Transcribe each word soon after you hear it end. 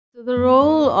The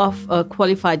role of a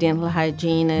qualified dental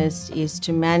hygienist is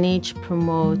to manage,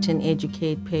 promote, and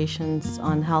educate patients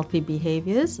on healthy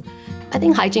behaviors. I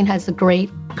think hygiene has a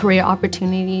great career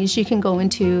opportunities. You can go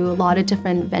into a lot of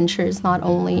different ventures, not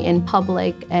only in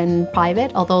public and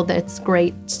private, although that's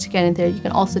great to get in there. You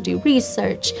can also do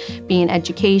research, be in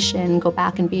education, go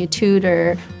back and be a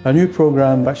tutor. A new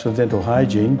program, Bachelor of Dental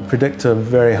Hygiene, predicts a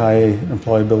very high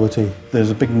employability. There's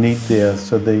a big need there,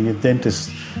 so the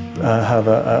dentists have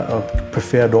a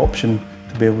preferred option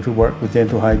to be able to work with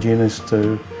dental hygienists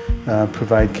to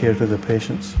provide care to the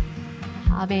patients.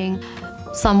 Having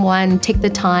someone take the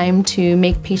time to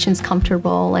make patients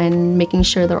comfortable and making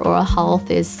sure their oral health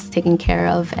is taken care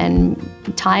of and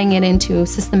tying it into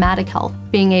systematic health,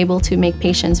 being able to make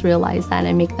patients realize that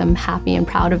and make them happy and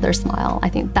proud of their smile. I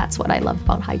think that's what I love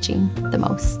about hygiene the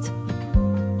most.